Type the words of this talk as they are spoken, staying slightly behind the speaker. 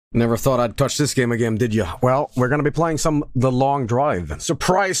Never thought I'd touch this game again, did you? Well, we're gonna be playing some The Long Drive.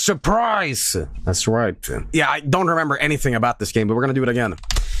 Surprise, surprise! That's right. Yeah, I don't remember anything about this game, but we're gonna do it again.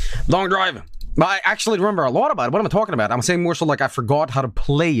 Long Drive. I actually remember a lot about it. What am I talking about? I'm saying more so like I forgot how to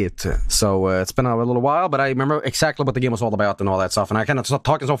play it. So it's been a little while, but I remember exactly what the game was all about and all that stuff, and I cannot stop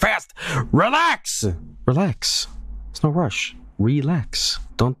talking so fast. Relax! Relax. There's no rush. Relax.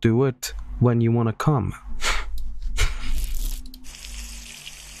 Don't do it when you want to come.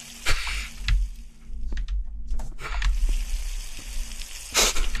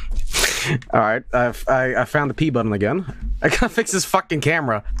 Alright, I found the P button again. I gotta fix this fucking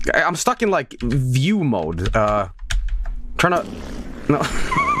camera. I'm stuck in, like, view mode. Trying to... No.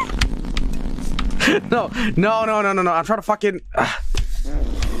 No. I'm trying to fucking...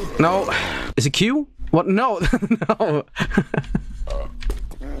 No. Is it Q? What? No. No.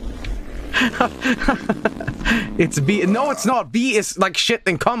 It's B. No, it's not. B is, like, shit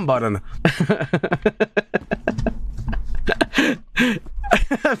and come button.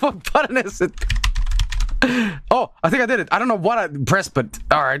 What button is it? Oh, I think I did it. I don't know what I pressed, but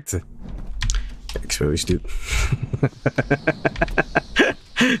alright. It's really stupid.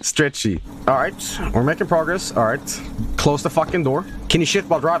 Stretchy. Alright, we're making progress. Alright. Close the fucking door. Can you shit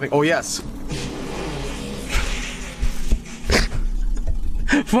while driving? Oh, yes.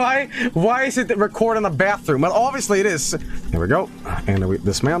 Why is it record in the bathroom? Well, obviously it is. Here we go. And we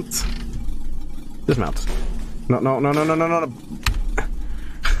dismount. Dismount. No.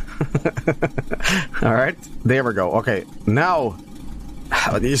 All right, there we go. Okay, now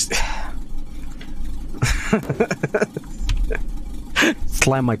just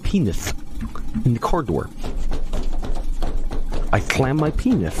slam my penis in the car door. I slam my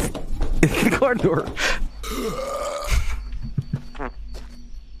penis in the car door.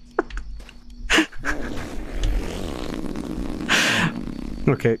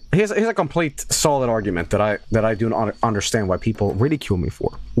 Okay, here's a complete solid argument that I do not understand why people ridicule me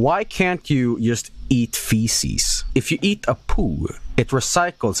for. Why can't you just eat feces? If you eat a poo, it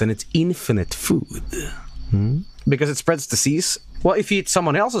recycles and it's infinite food. Because it spreads disease? Well, if you eat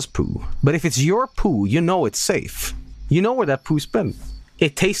someone else's poo, but if it's your poo, you know it's safe. You know where that poo's been.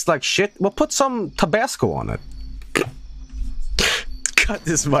 It tastes like shit. Well, put some Tabasco on it. Cut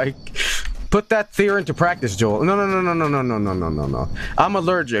this mic. Put that theory into practice, Joel. No. I'm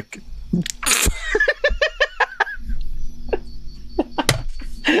allergic.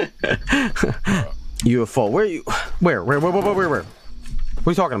 UFO. Where are you? Where? What are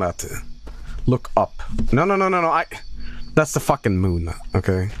you talking about? Look up. No. That's the fucking moon.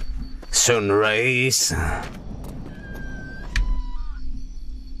 Okay. Sunrise.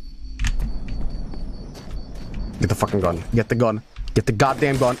 Get the fucking gun. Get the gun. Get the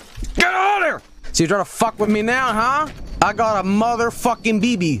goddamn gun. Get out of there! So you're trying to fuck with me now, huh? I got a motherfucking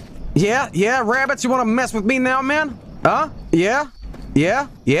BB. Yeah, rabbits, you wanna mess with me now, man? Huh? Yeah?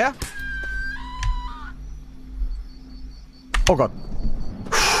 Oh god.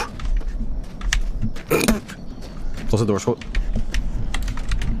 Close the doors.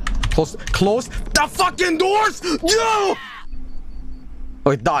 Close the fucking doors! No!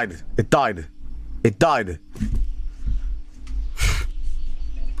 Oh, it died.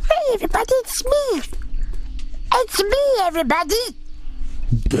 Hey everybody, it's me! It's me, everybody!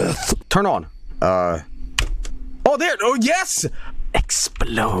 Death. Turn on. Oh, there! Oh, yes!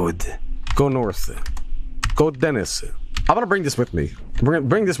 Explode. Go north. Go Dennis. I'm gonna bring this with me.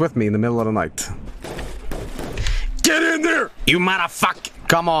 Bring this with me in the middle of the night. Get in there! You motherfucker!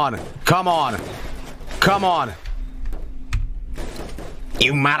 Come on.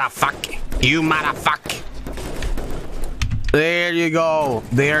 You motherfucker. There you go.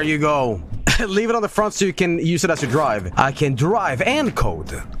 Leave it on the front so you can use it as you drive. I can drive and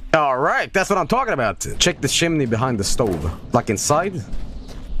code. Alright, that's what I'm talking about. Check the chimney behind the stove. Like inside.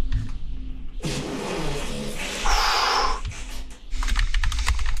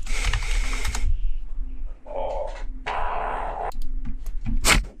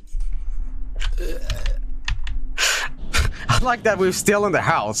 I like that we're still in the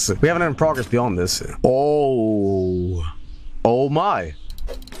house. We haven't had progress beyond this. Oh my.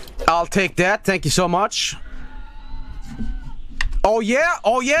 I'll take that. Thank you so much. Oh yeah,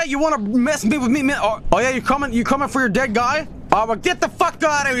 you want to mess with me, man? Oh yeah, you coming for your dead guy? Oh, well, get the fuck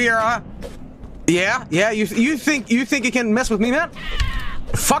out of here, huh? Yeah, you think you can mess with me, man?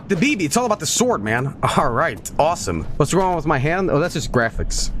 Fuck the BB, it's all about the sword, man. Alright, awesome. What's wrong with my hand? Oh, that's just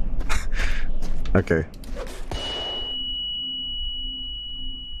graphics. Okay.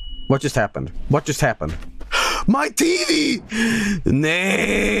 What just happened? My TV!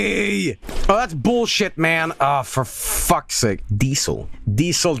 Nay! Oh, that's bullshit, man. Oh, for fuck's sake. Diesel.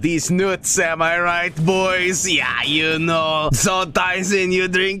 Diesel these nuts, am I right, boys? Yeah, you know. Sometimes when you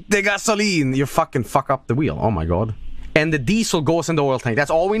drink the gasoline, you fucking fuck up the wheel. Oh my god. And the diesel goes in the oil tank.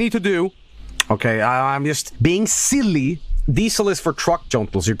 That's all we need to do. Okay, I'm just being silly. Diesel is for truck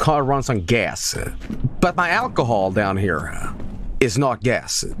juntles. Your car runs on gas. But my alcohol down here is not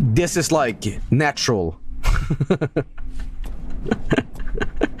gas. This is like natural.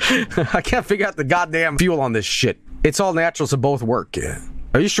 I can't figure out the goddamn fuel on this shit. It's all natural, so both work.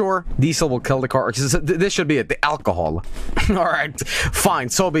 Are you sure? Diesel will kill the car. This should be it. The alcohol. Alright, fine.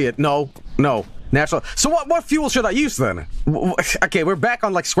 So be it. No. Natural. So what fuel should I use then? Okay, we're back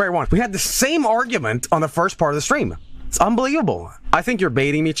on like square one. We had the same argument on the first part of the stream. It's unbelievable. I think you're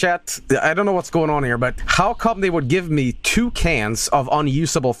baiting me, chat. I don't know what's going on here, but how come they would give me 2 cans of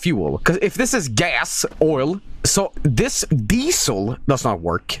unusable fuel? Because if this is gas, oil, so this diesel does not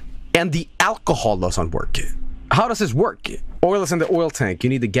work, and the alcohol doesn't work. How does this work? Oil is in the oil tank. You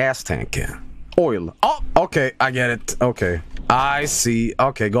need the gas tank. Oil. Oh, okay, I get it. Okay. I see.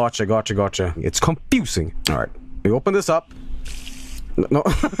 Okay, gotcha. It's confusing. All right, we open this up. No.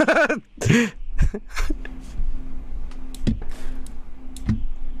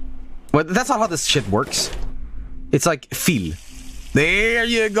 But that's not how this shit works. It's like fill. There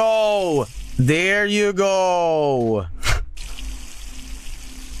you go. There you go.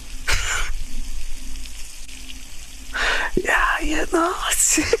 Yeah, you know.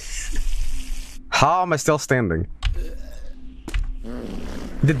 How am I still standing?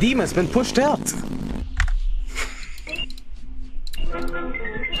 The demon's been pushed out.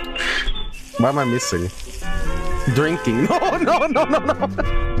 Why am I missing? Drinking. No.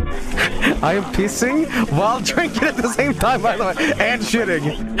 I am pissing while drinking at the same time, by the way, and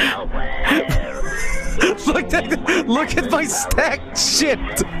shitting. Look at my stacked shit.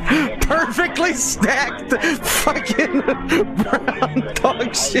 Perfectly stacked fucking brown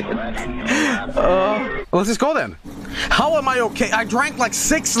dog shit. Let's just go then. How am I okay? I drank like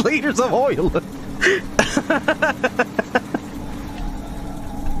 6 liters of oil.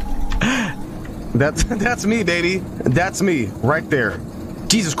 That's me, baby. That's me, right there.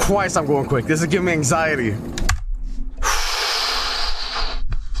 Jesus Christ, I'm going quick. This is giving me anxiety.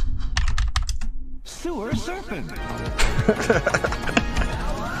 Sewer serpent.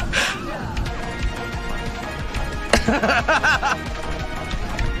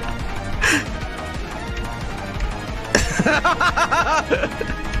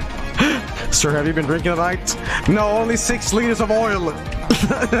 Sir, have you been drinking tonight? No, only 6 liters of oil.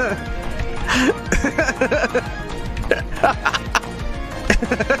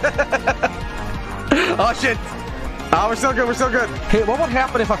 Oh shit! Oh, we're still good. Hey, what would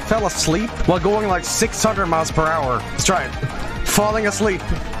happen if I fell asleep while going like 600 miles per hour? Let's try it. Falling asleep.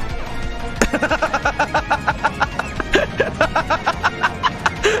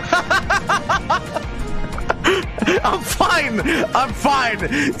 I'm fine.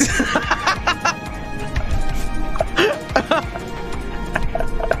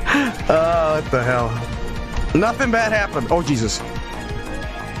 Oh, what the hell? Nothing bad happened. Oh, Jesus.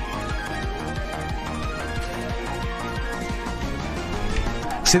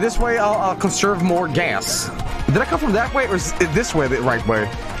 See, this way I'll conserve more gas. Did I come from that way, or is it this way the right way?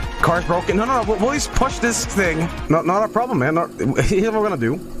 Car's broken. No. We'll at least push this thing. Not a problem, man. Here's what we're gonna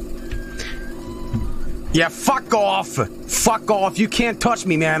do. Yeah, fuck off. Fuck off. You can't touch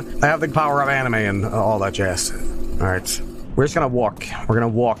me, man. I have the power of anime and all that jazz. All right. We're just gonna walk. We're gonna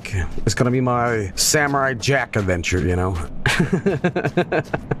walk. It's gonna be my Samurai Jack adventure, you know?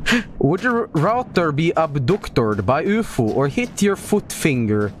 Would your router be abducted by UFO or hit your foot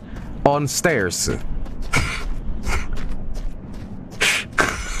finger on stairs?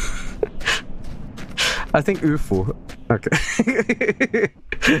 I think UFO. Okay.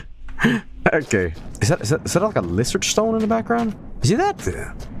 Okay. Is that like a lizard stone in the background? See that?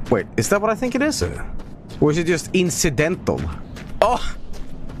 Wait, is that what I think it is? Or is it just incidental? Oh,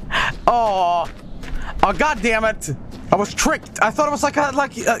 god damn it. I was tricked. I thought it was like I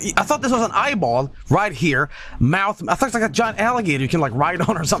thought this was an eyeball right here. Mouth. I thought it's like a giant alligator you can like ride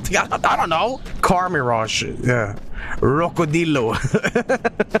on or something. I don't know. Car mirage. Yeah. Rocodillo.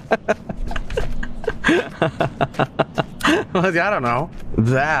 I don't know.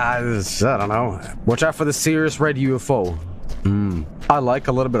 I don't know. Watch out for the serious red UFO. I like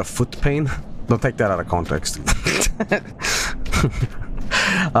a little bit of foot pain. Don't take that out of context.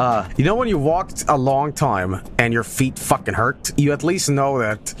 You know when you walked a long time and your feet fucking hurt? You at least know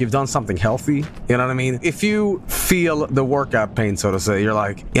that you've done something healthy. You know what I mean? If you feel the workout pain, so to say, you're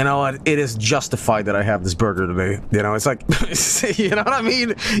like, you know what? It is justified that I have this burger today. You know, it's like, you know what I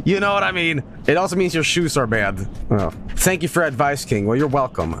mean? You know what I mean? It also means your shoes are bad. Well, thank you for advice, King. Well, you're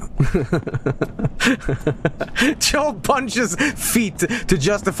welcome. Joe punches feet to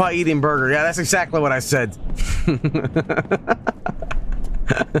justify eating burger. Yeah, that's exactly what I said.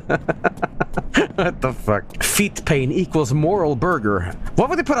 What the fuck? Feet pain equals moral burger. Why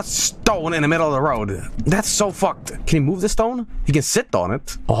would they put a stone in the middle of the road? That's so fucked. Can you move the stone? You can sit on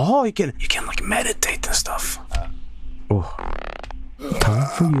it. Oh, you can like meditate and stuff. Oh. Time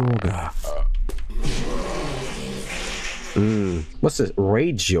for yoga. What's this?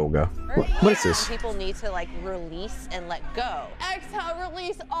 Rage yoga? What is this? People need to like release and let go. Exhale,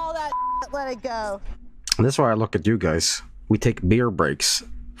 release all that, let it go. That's why I look at you guys. We take beer breaks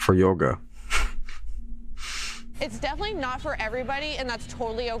for yoga. It's definitely not for everybody, and that's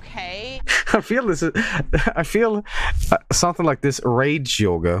totally okay. I feel something like this rage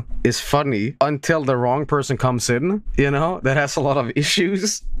yoga is funny until the wrong person comes in, you know, that has a lot of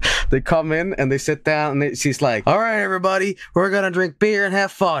issues. They come in and they sit down and she's like, all right, everybody, we're gonna drink beer and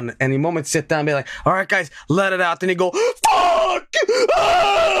have fun. And the moment sit down and be like, all right, guys, let it out. Then you go, fuck!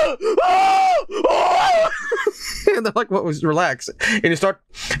 Ah! Ah! Ah! And they're like, what was relax? And you start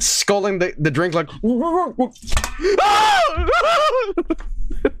sculling the drink like,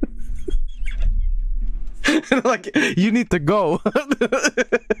 like, you need to go.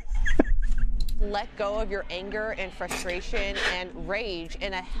 Let go of your anger and frustration and rage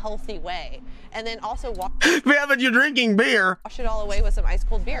in a healthy way. And then also Yeah, but you're drinking beer. Wash it all away with some ice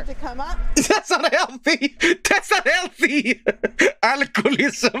cold beer. To come up? That's not healthy. That's not healthy.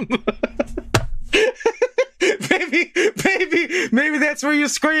 Alcoholism. Maybe that's where you're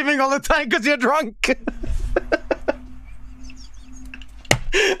screaming all the time because you're drunk.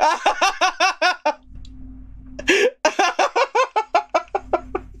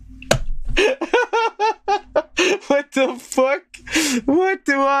 What the fuck? What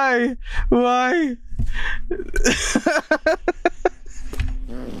do I? Why?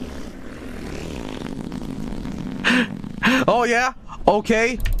 Oh yeah?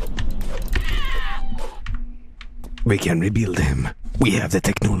 Okay. We can rebuild him. We have the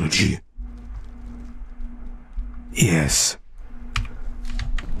technology. Yes.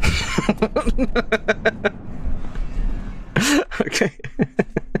 Okay.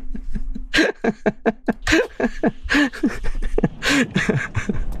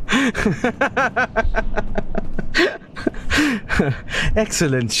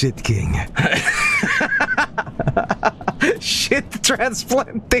 Excellent shit, King. Shit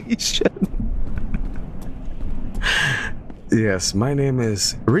transplantation. Yes, my name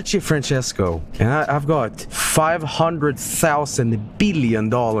is Richie Francesco, and I've got $500,000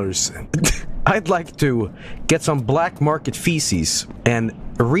 billion. I'd like to get some black market feces and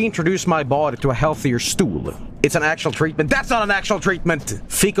reintroduce my body to a healthier stool. It's an actual treatment. That's not an actual treatment.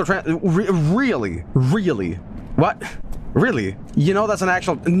 Fecal really? Really? What? Really? You know that's an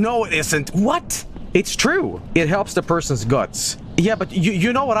actual... No, it isn't. What? It's true. It helps the person's guts. Yeah, but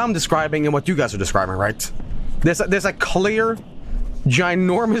you know what I'm describing and what you guys are describing, right? There's a clear,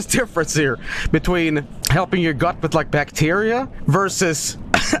 ginormous difference here between helping your gut with like bacteria versus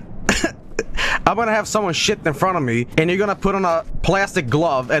I'm gonna have someone shit in front of me and you're gonna put on a plastic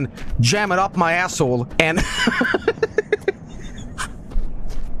glove and jam it up my asshole and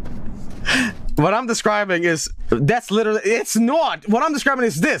what I'm describing is that's literally it's not what I'm describing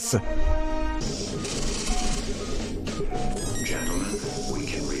is this.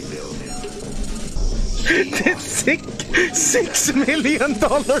 It's $6 million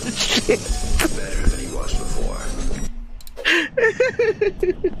shit. Better than he was before.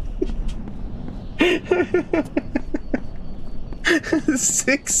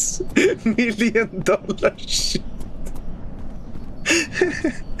 $6 million shit.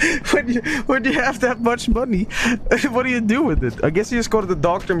 When you have that much money, what do you do with it? I guess you just go to the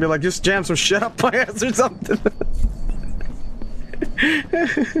doctor and be like, just jam some shit up my ass or something.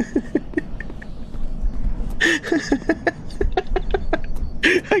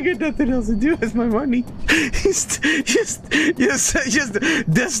 I got nothing else to do with my money. Just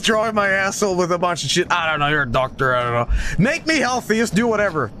destroy my asshole with a bunch of shit. I don't know, you're a doctor, I don't know. Make me healthy, just do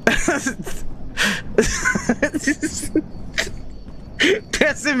whatever.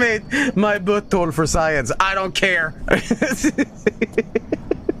 Decimate my butthole for science. I don't care.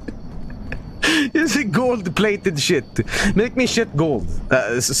 Just Gold-plated shit. Make me shit gold.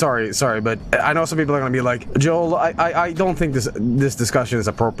 Sorry, but I know some people are gonna be like, Joel, I don't think this discussion is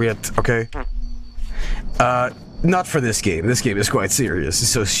appropriate, okay? Not for this game. This game is quite serious,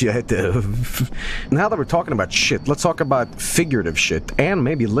 so shit. Now that we're talking about shit, let's talk about figurative shit, and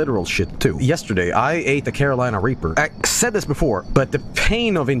maybe literal shit too. Yesterday, I ate a Carolina Reaper. I said this before, but the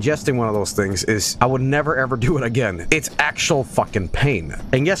pain of ingesting one of those things is, I would never ever do it again. It's actual fucking pain.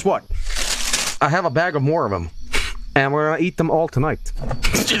 And guess what? I have a bag of more of them, and we're gonna eat them all tonight.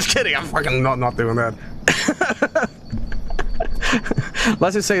 Just kidding, I'm fucking not doing that.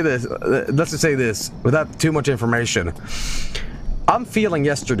 Let's just say this, without too much information. I'm feeling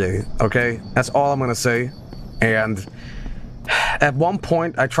yesterday, okay? That's all I'm gonna say. And at one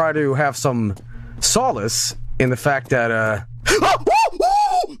point, I try to have some solace in the fact that,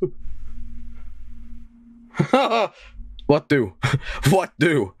 What do? What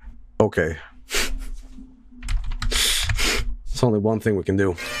do? Okay. There's only one thing we can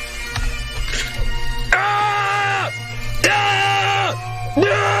do.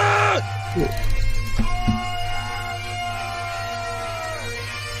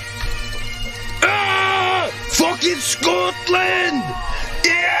 Fucking Scotland!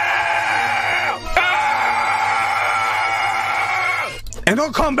 Yeah! And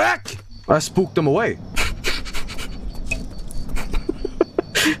don't come back! I spooked them away.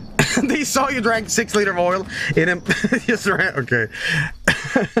 They saw you drank 6 liters of oil in him. Just ran. Okay.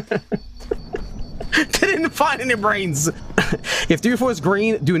 They didn't find any brains. If the UFO is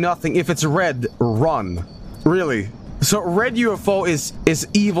green, do nothing. If it's red, run. Really. So red UFO is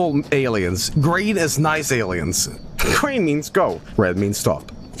evil aliens. Green is nice aliens. Green means go. Red means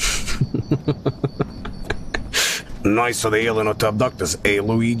stop. Nice of the alien not to abduct us, eh,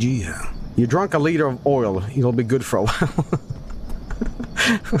 Luigi? You drunk a liter of oil. You'll be good for a while.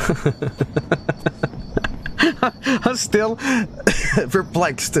 I'm still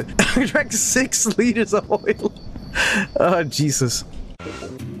perplexed. I drank 6 liters of oil. Oh, Jesus.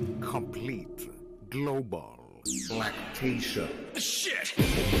 Complete global lactation. Shit!